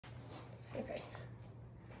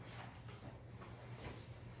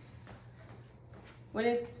When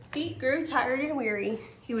his feet grew tired and weary,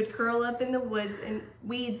 he would curl up in the woods and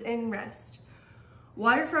weeds and rest.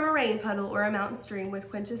 Water from a rain puddle or a mountain stream would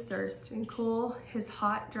quench his thirst and cool his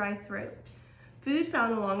hot, dry throat. Food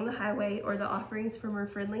found along the highway or the offerings from her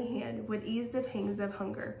friendly hand would ease the pangs of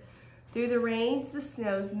hunger. Through the rains, the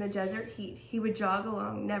snows, and the desert heat, he would jog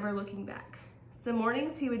along, never looking back. Some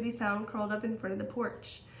mornings he would be found curled up in front of the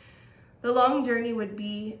porch. The long journey would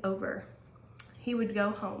be over. He would go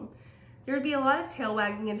home. There would be a lot of tail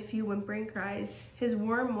wagging and a few whimpering cries. His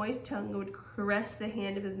warm, moist tongue would caress the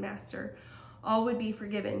hand of his master. All would be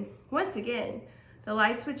forgiven. Once again, the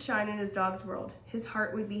lights would shine in his dog's world. His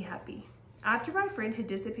heart would be happy. After my friend had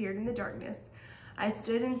disappeared in the darkness, I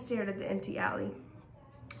stood and stared at the empty alley.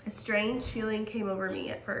 A strange feeling came over me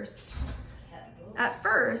at first. At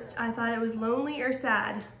first, I thought it was lonely or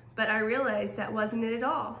sad, but I realized that wasn't it at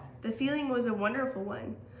all. The feeling was a wonderful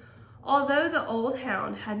one. Although the old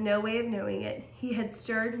hound had no way of knowing it, he had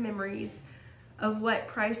stirred memories of what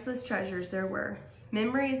priceless treasures there were.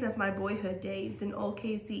 Memories of my boyhood days in Old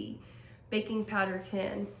KC, baking powder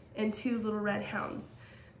can, and 2 little red hounds.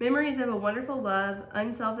 Memories of a wonderful love,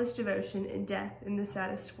 unselfish devotion, and death in the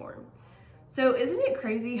saddest form. So isn't it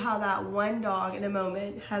crazy how that one dog in a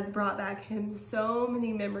moment has brought back him so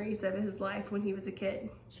many memories of his life when he was a kid?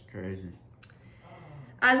 It's crazy.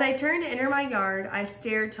 As I turned to enter my yard, I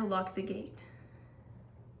started to lock the gate.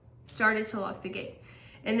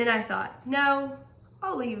 And then I thought, no,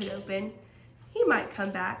 I'll leave it open. He might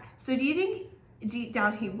come back. So do you think deep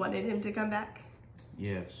down he wanted him to come back?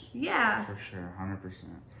 Yes. Yeah. For sure, 100%.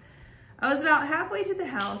 I was about halfway to the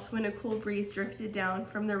house when a cool breeze drifted down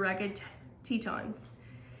from the rugged Tetons.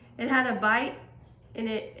 It had a bite in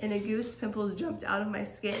it and a goose pimples jumped out of my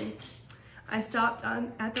skin. I stopped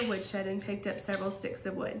at the woodshed and picked up several sticks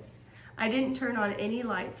of wood. I didn't turn on any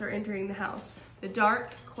lights or entering the house. The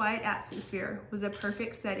dark, quiet atmosphere was a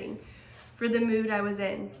perfect setting for the mood I was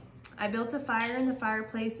in. I built a fire in the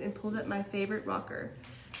fireplace and pulled up my favorite rocker.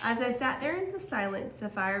 As I sat there in the silence, the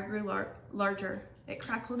fire grew larger. It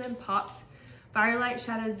crackled and popped. Firelight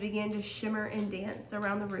shadows began to shimmer and dance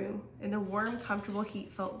around the room, and the warm, comfortable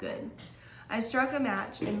heat felt good. I struck a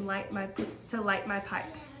match and light my pipe.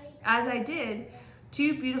 As I did,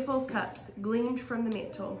 2 beautiful cups gleamed from the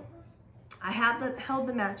mantel. I held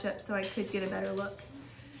the match up so I could get a better look.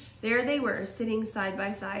 There they were, sitting side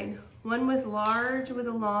by side, one with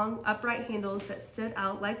long, upright handles that stood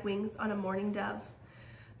out like wings on a mourning dove.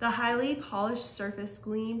 The highly polished surface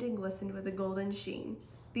gleamed and glistened with a golden sheen.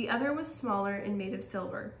 The other was smaller and made of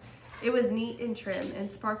silver. It was neat and trim and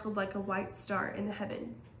sparkled like a white star in the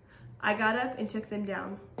heavens. I got up and took them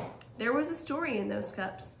down. There was a story in those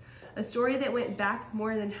cups, a story that went back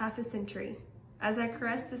more than half a century. As I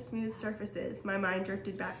caressed the smooth surfaces, my mind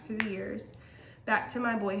drifted back through the years, back to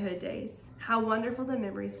my boyhood days. How wonderful the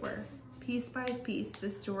memories were. Piece by piece, the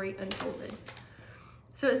story unfolded.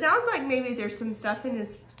 So it sounds like maybe there's some stuff in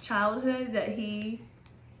his childhood that he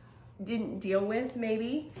didn't deal with,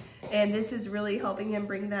 maybe, and this is really helping him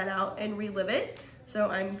bring that out and relive it. So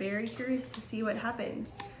I'm very curious to see what happens.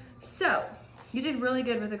 So you did really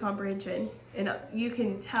good with the comprehension, and you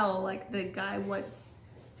can tell like the guy wants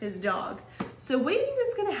his dog. So what do you think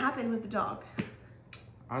is going to happen with the dog?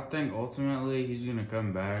 I think ultimately he's gonna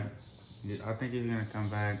come back. I think he's gonna come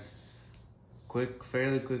back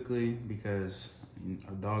fairly quickly, because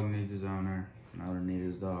a dog needs his owner, an owner needs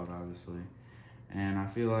his dog, obviously. And I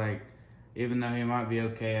feel like even though he might be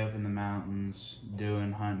okay up in the mountains,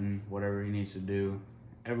 hunting, whatever he needs to do,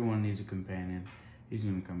 everyone needs a companion. He's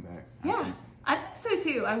gonna come back. Yeah, I think so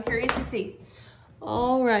too. I'm curious to see.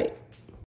 All right.